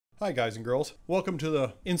Hi guys and girls, welcome to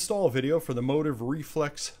the install video for the MOTIV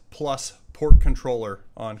REFLEX Plus port controller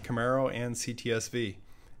on Camaro and CTSV.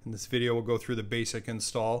 In this video we'll go through the basic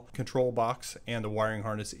install, control box, and the wiring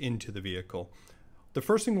harness into the vehicle. The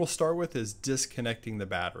first thing we'll start with is disconnecting the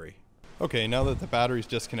battery. Okay, now that the battery is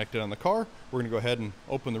disconnected on the car, we're going to go ahead and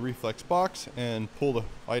open the Reflex box and pull the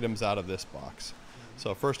items out of this box.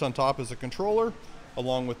 So first on top is the controller,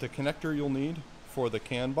 along with the connector you'll need for the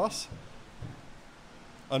CAN bus.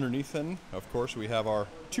 Underneath then, of course, we have our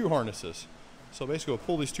two harnesses. So basically we'll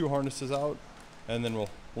pull these two harnesses out and then we'll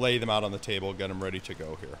lay them out on the table, get them ready to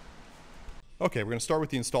go here. Okay, we're going to start with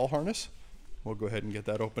the install harness. We'll go ahead and get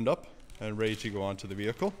that opened up and ready to go onto the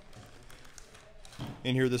vehicle.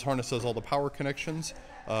 In here, this harness does all the power connections,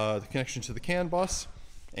 the connection to the CAN bus,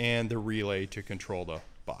 and the relay to control the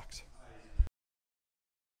box.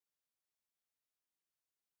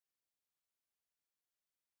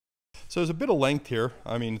 So there's a bit of length here.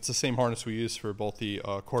 I mean, it's the same harness we use for both the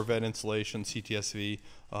Corvette installation, CTSV,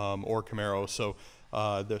 or Camaro. So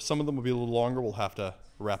some of them will be a little longer. We'll have to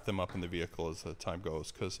wrap them up in the vehicle as the time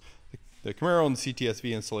goes, because the Camaro and the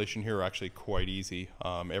CTSV installation here are actually quite easy.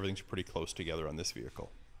 Everything's pretty close together on this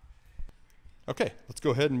vehicle. Okay, let's go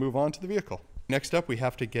ahead and move on to the vehicle. Next up, we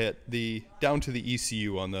have to get down to the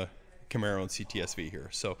ECU on the Camaro and CTSV here.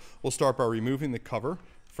 So we'll start by removing the cover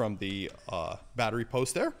from the battery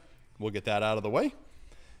post there. We'll get that out of the way.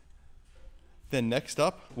 Then next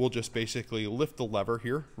up, we'll just basically lift the lever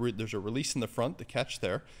here. There's a release in the front, the catch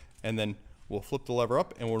there, and then we'll flip the lever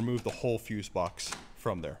up and we'll remove the whole fuse box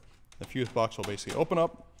from there. The fuse box will basically open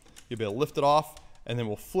up, you'll be able to lift it off, and then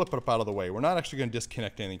we'll flip it up out of the way. We're not actually going to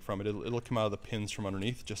disconnect anything from it. It'll come out of the pins from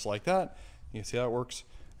underneath, just like that. You can see how it works.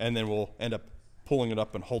 And then we'll end up pulling it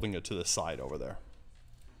up and holding it to the side over there.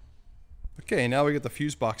 Okay, now we get the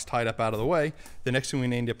fuse box tied up out of the way. The next thing we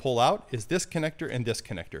need to pull out is this connector and this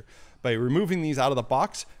connector. By removing these out of the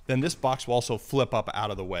box, then this box will also flip up out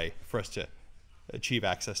of the way for us to achieve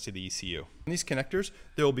access to the ECU. In these connectors,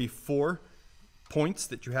 there will be 4 points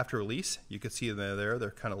that you have to release. You can see them there. They're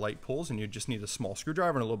kind of light pulls, and you just need a small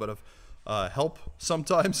screwdriver and a little bit of help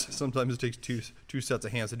sometimes. Sometimes it takes two sets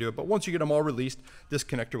of hands to do it. But once you get them all released, this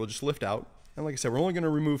connector will just lift out. And like I said, we're only going to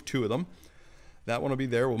remove 2 of them. That one will be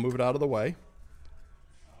there. We'll move it out of the way.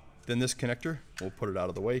 Then this connector, we'll put it out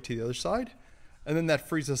of the way to the other side. And then that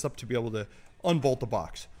frees us up to be able to unbolt the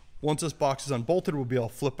box. Once this box is unbolted, we'll be able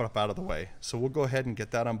to flip it up out of the way. So we'll go ahead and get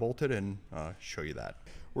that unbolted and show you that.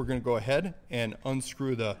 We're going to go ahead and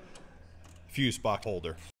unscrew the fuse box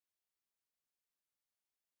holder.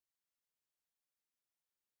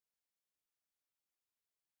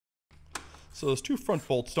 So those 2 front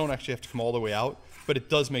bolts don't actually have to come all the way out, but it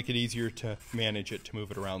does make it easier to manage it, to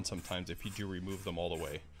move it around sometimes if you do remove them all the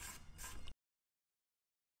way.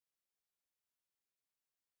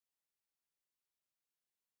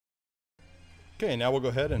 Okay, now we'll go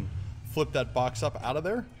ahead and flip that box up out of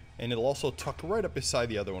there, and it'll also tuck right up beside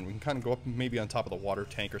the other one. We can kind of go up maybe on top of the water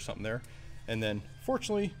tank or something there. And then,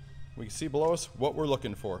 fortunately, we can see below us what we're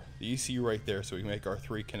looking for. The ECU right there, so we can make our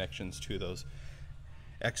 3 connections to those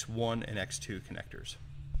X1 and X2 connectors.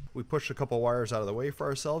 We pushed a couple wires out of the way for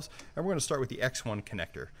ourselves, and we're going to start with the X1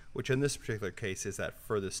 connector, which in this particular case is that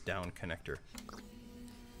furthest down connector.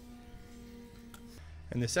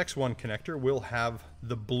 And this X1 connector will have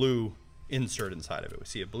the blue insert inside of it. We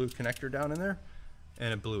see a blue connector down in there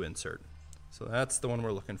and a blue insert. So that's the one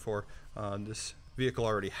we're looking for. This vehicle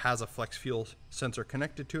already has a flex fuel sensor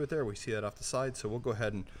connected to it there. We see that off the side, so we'll go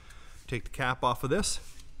ahead and take the cap off of this.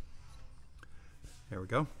 There we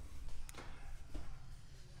go.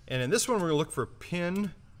 And in this one, we're going to look for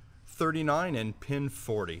pin 39 and pin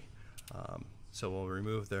 40. So we'll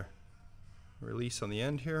remove the release on the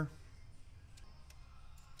end here.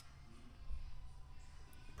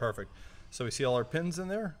 Perfect. So we see all our pins in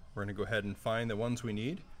there. We're going to go ahead and find the ones we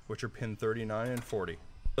need, which are pin 39 and 40.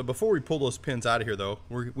 So before we pull those pins out of here, though,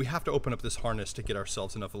 we have to open up this harness to get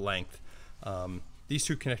ourselves enough length. These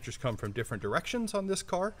 2 connectors come from different directions on this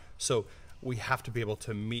car, so we have to be able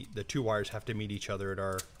to meet, the 2 wires have to meet each other at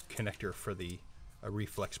our connector for the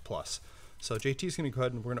Reflex Plus. So JT is going to go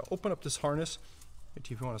ahead and we're going to open up this harness.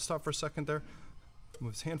 JT, if you want to stop for a second there,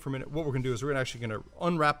 move his hand for a minute. What we're going to do is we're actually going to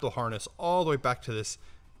unwrap the harness all the way back to this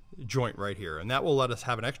joint right here, and that will let us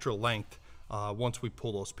have an extra length once we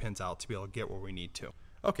pull those pins out to be able to get where we need to.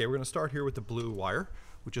 Okay, we're going to start here with the blue wire,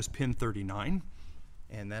 which is pin 39.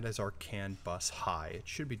 And that is our CAN bus high. It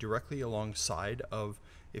should be directly alongside of,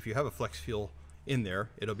 if you have a flex fuel in there,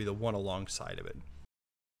 it'll be the one alongside of it.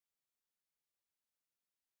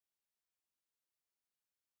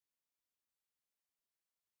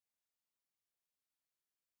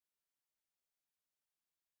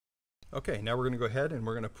 Okay, now we're going to go ahead and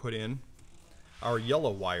we're going to put in our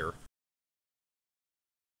yellow wire.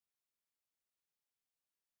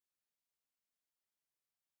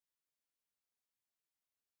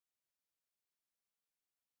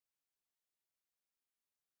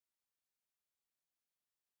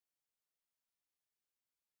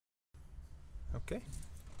 Okay,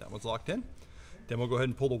 that one's locked in. Then we'll go ahead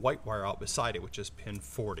and pull the white wire out beside it, which is pin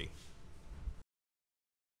 40.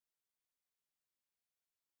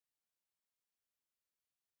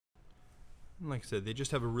 And like I said, they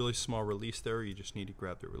just have a really small release there. You just need to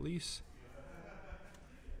grab the release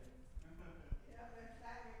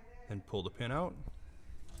and pull the pin out.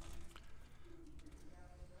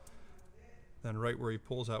 Then right where he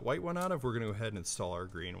pulls that white one out of, we're going to go ahead and install our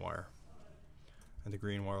green wire. And the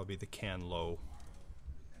green wire will be the CAN low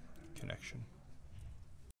connection.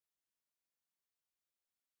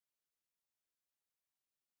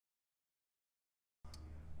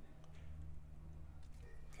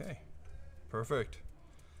 Okay, perfect.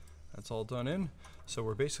 That's all done in. So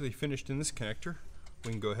we're basically finished in this connector.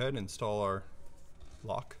 We can go ahead and install our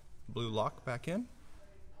lock, blue lock back in.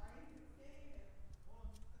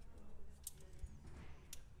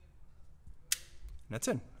 That's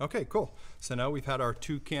in. Okay, cool. So now we've had our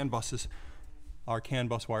two CAN buses, our CAN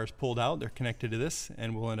bus wires pulled out. They're connected to this,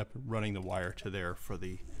 and we'll end up running the wire to there for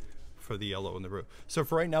the yellow and the blue. So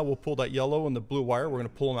for right now, we'll pull that yellow and the blue wire. We're going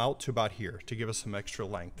to pull them out to about here to give us some extra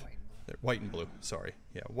length. White and blue, sorry.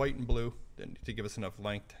 Yeah, white and blue, then to give us enough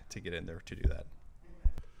length to get in there to do that.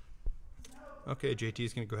 Okay, JT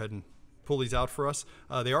is going to go ahead and pull these out for us.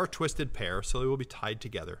 They are a twisted pair, so they will be tied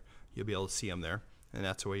together. You'll be able to see them there. And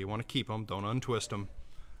that's the way you want to keep them. Don't untwist them.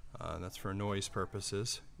 That's for noise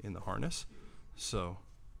purposes in the harness. So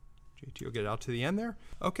JT will get it out to the end there.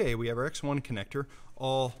 Okay, we have our X1 connector,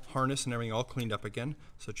 all harness and everything all cleaned up again.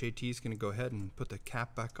 So JT is going to go ahead and put the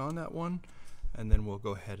cap back on that one, and then we'll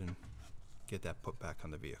go ahead and get that put back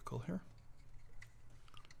on the vehicle here.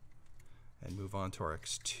 And move on to our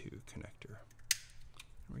X2 connector.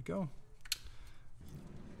 There we go.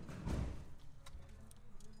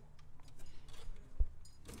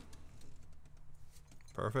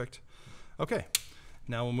 Perfect. Okay,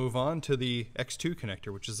 now we'll move on to the X2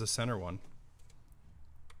 connector, which is the center one.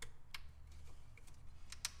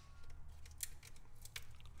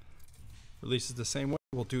 Releases the same way.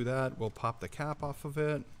 We'll do that. We'll pop the cap off of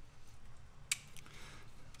it.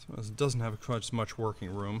 So it doesn't have much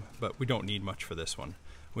working room, but we don't need much for this one.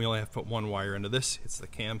 We only have to put one wire into this. It's the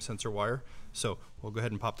cam sensor wire. So we'll go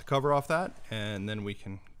ahead and pop the cover off that, and then we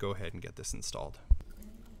can go ahead and get this installed.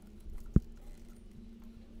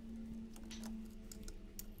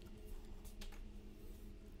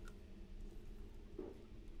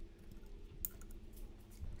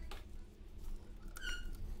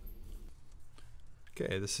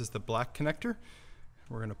 Okay, this is the black connector.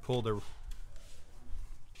 We're going to pull the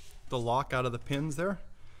lock out of the pins there,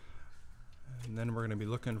 and then we're going to be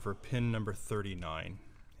looking for pin number 39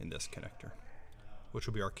 in this connector, which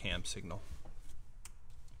will be our cam signal.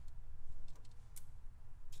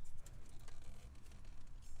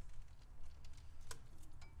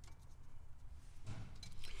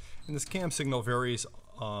 And this cam signal varies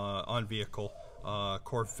on vehicle.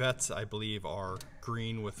 Corvettes, I believe, are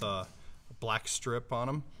green with a black strip on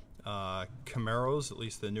them. Camaros, at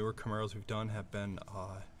least the newer Camaros we've done, have been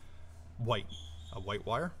white, a white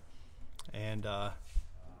wire. And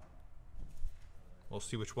we'll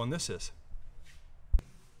see which one this is.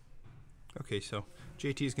 Okay, so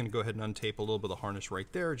JT is going to go ahead and untape a little bit of the harness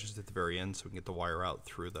right there, just at the very end, so we can get the wire out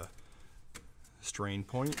through the strain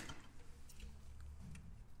point.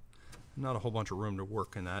 Not a whole bunch of room to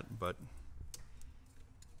work in that, but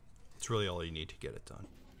it's really all you need to get it done.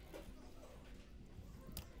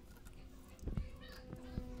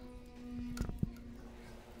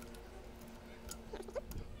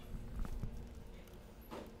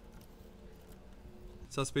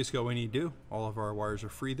 So that's basically all we need to do. All of our wires are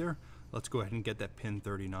free there. Let's go ahead and get that pin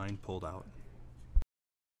 39 pulled out.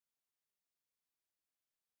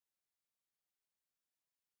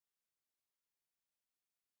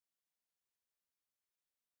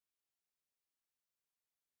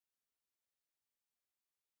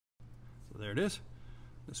 So there it is.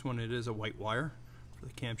 This one, it is a white wire for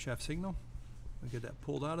the camshaft signal. We'll get that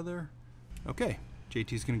pulled out of there. Okay,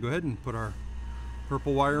 JT's gonna go ahead and put our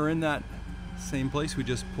purple wire in that same place we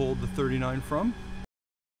just pulled the 39 from.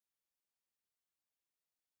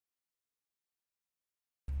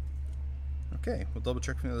 Okay, we'll double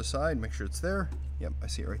check from the other side, make sure it's there. Yep, I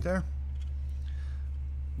see it right there.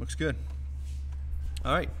 Looks good.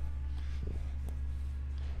 All right.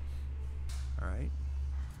 All right.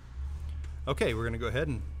 Okay, we're gonna go ahead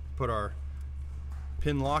and put our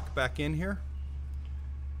pin lock back in here.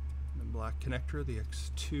 The black connector, the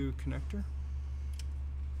X2 connector.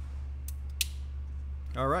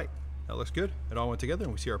 All right, that looks good. It all went together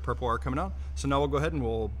and we see our purple wire coming out. So now we'll go ahead and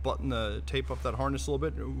we'll button the tape up that harness a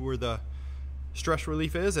little bit where the stress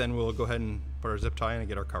relief is, and we'll go ahead and put our zip tie in and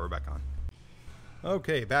get our cover back on.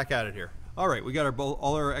 Okay, back at it here. All right, we got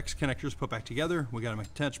all our X connectors put back together. We got them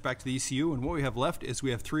attached back to the ECU, and what we have left is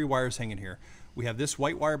we have 3 wires hanging here. We have this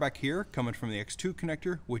white wire back here coming from the X2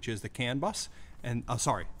 connector, which is the CAN bus, and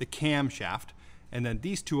the camshaft, and then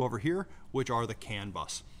these 2 over here, which are the CAN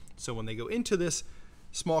bus. So when they go into this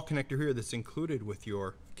small connector here that's included with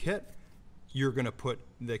your kit, you're going to put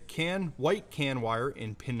the white CAN wire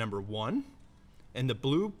in pin number 1 and the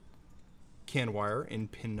blue CAN wire in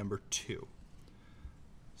pin number 2.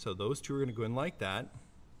 So those 2 are going to go in like that.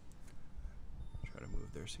 Try to move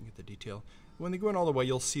there so you can get the detail. When they go in all the way,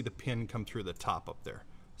 you'll see the pin come through the top up there.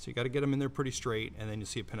 So you got to get them in there pretty straight, and then you'll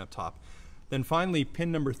see a pin up top. Then finally,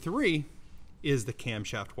 pin number 3 is the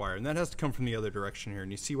camshaft wire, and that has to come from the other direction here.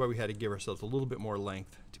 And you see why we had to give ourselves a little bit more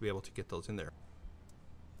length to be able to get those in there.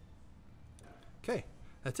 Okay,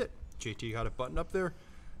 that's it. JT got it buttoned up there.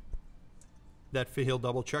 That fit he'll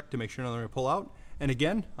double check to make sure nothing will pull out. And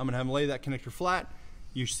again, I'm going to have him lay that connector flat.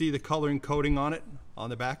 You see the coloring coating on it on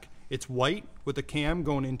the back. It's white with the cam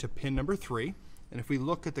going into pin number 3. And if we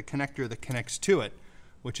look at the connector that connects to it,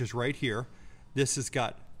 which is right here, this has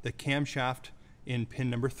got the camshaft in pin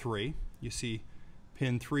number 3. You see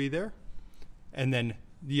pin 3 there, and then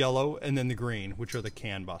the yellow, and then the green, which are the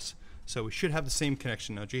CAN bus. So we should have the same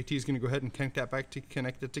connection. Now JT is going to go ahead and connect that back to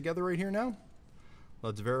connect it together right here now.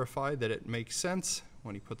 Let's verify that it makes sense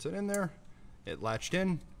when he puts it in there. It latched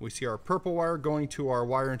in. We see our purple wire going to our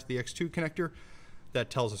wire into the X2 connector.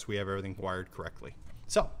 That tells us we have everything wired correctly.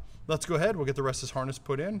 So let's go ahead. We'll get the rest of this harness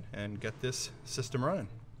put in and get this system running.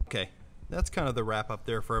 Okay, that's kind of the wrap up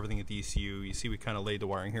there for everything at the ECU. You see we kind of laid the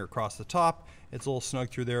wiring here across the top. It's a little snug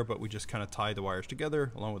through there, but we just kind of tied the wires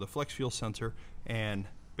together along with a flex fuel sensor and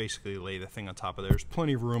basically lay the thing on top of there. There's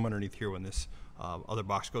plenty of room underneath here when this other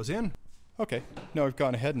box goes in. Okay, now we've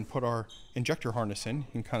gone ahead and put our injector harness in. You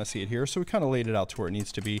can kind of see it here. So we kind of laid it out to where it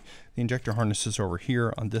needs to be. The injector harness is over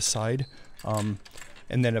here on this side. And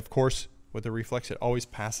then of course, with the Reflex, it always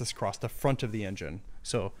passes across the front of the engine.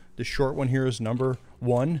 So the short one here is number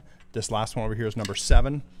 1. This last one over here is number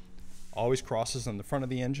 7. Always crosses on the front of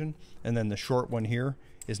the engine. And then the short one here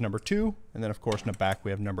is number 2. And then of course in the back we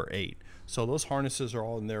have number 8. So those harnesses are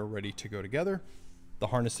all in there ready to go together. The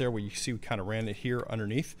harness there where you see we kind of ran it here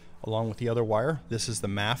underneath along with the other wire. This is the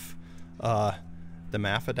MAF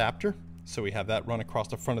adapter. So we have that run across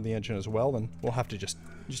the front of the engine as well, and we'll have to just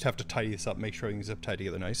have to tidy this up, make sure everything's zip tied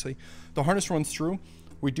together nicely. The harness runs through.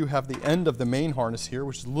 We do have the end of the main harness here,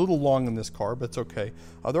 which is a little long in this car, but it's okay.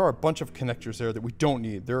 There are a bunch of connectors there that we don't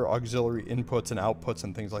need. There are auxiliary inputs and outputs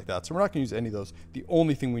and things like that. So we're not going to use any of those. The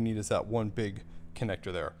only thing we need is that one big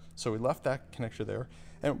connector there. So we left that connector there.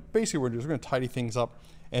 And basically we're going to tidy things up.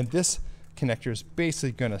 And this connector is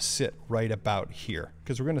basically going to sit right about here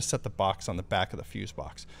because we're going to set the box on the back of the fuse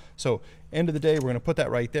box. So end of the day, we're going to put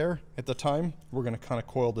that right there. At the time, we're going to kind of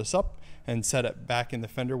coil this up and set it back in the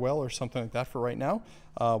fender well or something like that for right now.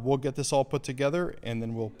 We'll get this all put together and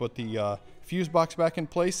then we'll put the fuse box back in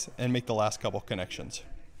place and make the last couple connections.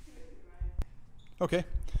 Okay,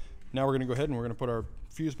 now we're going to go ahead and we're going to put our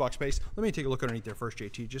fuse box base. Let me take a look underneath there first,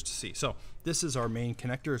 JT, just to see. So this is our main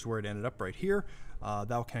connector, is where it ended up right here.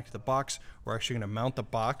 That'll connect to the box. We're actually going to mount the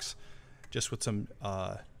box just with some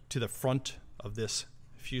to the front of this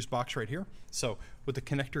fuse box right here. So with the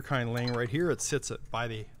connector kind of laying right here, it sits by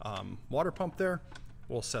the water pump there.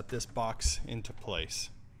 We'll set this box into place.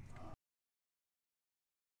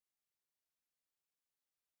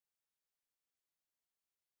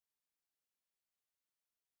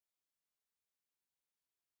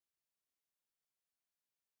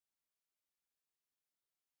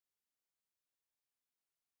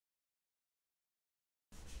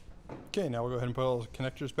 Okay, now we'll go ahead and put all the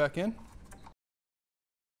connectors back in.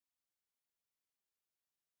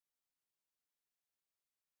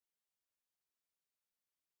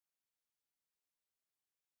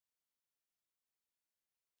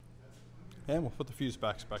 And we'll put the fuse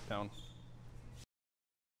box back down.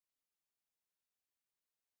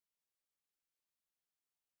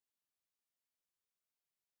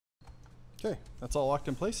 Okay, that's all locked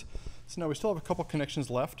in place. So now we still have a couple connections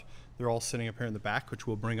left. They're all sitting up here in the back, which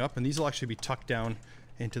we'll bring up, and these will actually be tucked down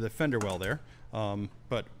into the fender well there.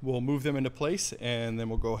 But we'll move them into place, and then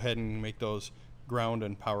we'll go ahead and make those ground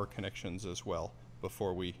and power connections as well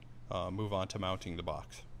before we move on to mounting the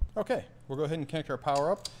box. Okay, we'll go ahead and connect our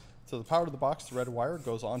power up. So the power to the box, the red wire,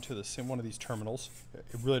 goes onto the same one of these terminals. It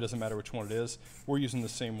really doesn't matter which one it is. We're using the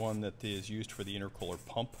same one that is used for the intercooler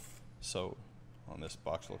pump. So on this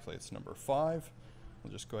box, it looks like it's number 5.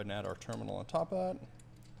 We'll just go ahead and add our terminal on top of that.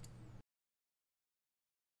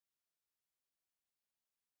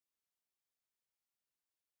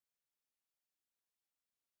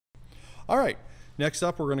 All right, next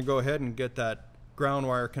up, we're going to go ahead and get that ground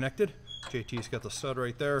wire connected. JT's got the stud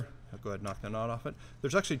right there. I'll go ahead and knock the knot off it.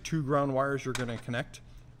 There's actually 2 ground wires you're going to connect.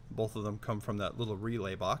 Both of them come from that little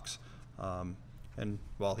relay box. And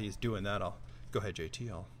while he's doing that, I'll go ahead, JT.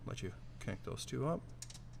 I'll let you connect those 2 up.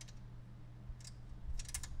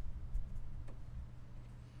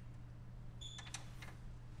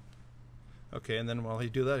 Okay, and then while he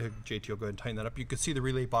do that, JT will go ahead and tighten that up. You can see the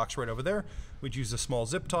relay box right over there. We'd use a small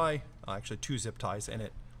zip tie, actually 2 zip ties, and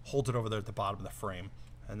it holds it over there at the bottom of the frame.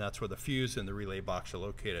 And that's where the fuse and the relay box are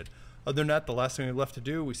located. Other than that, the last thing we have left to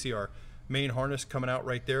do, we see our main harness coming out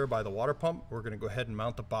right there by the water pump. We're going to go ahead and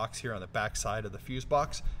mount the box here on the back side of the fuse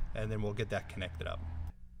box, and then we'll get that connected up.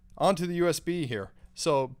 Onto the USB here.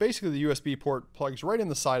 So basically the USB port plugs right in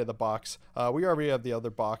the side of the box. We already have the other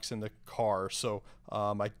box in the car, so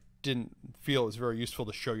I didn't feel it was very useful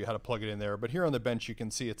to show you how to plug it in there. But here on the bench you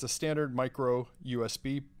can see it's a standard micro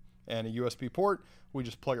USB and a USB port. We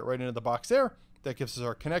just plug it right into the box there. That gives us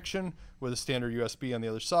our connection with a standard USB on the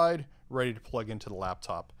other side, ready to plug into the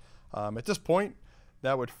laptop. At this point,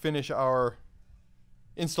 that would finish our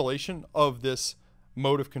installation of this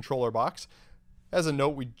MOTIV controller box. As a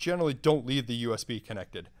note, we generally don't leave the USB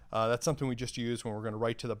connected. That's something we just use when we're going to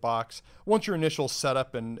write to the box. Once your initial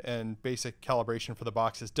setup and basic calibration for the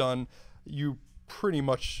box is done, you pretty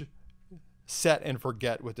much set and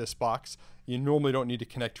forget with this box. You normally don't need to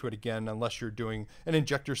connect to it again unless you're doing an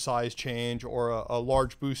injector size change or a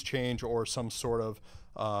large boost change or some sort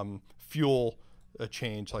of fuel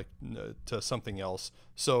change like to something else.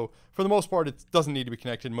 So for the most part, it doesn't need to be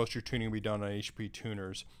connected. Most of your tuning will be done on HP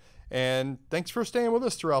tuners. And thanks for staying with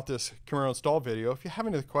us throughout this Camaro install video. If you have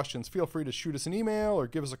any other questions, feel free to shoot us an email or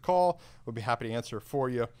give us a call. We'll be happy to answer for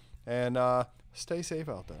you. And stay safe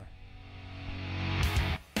out there.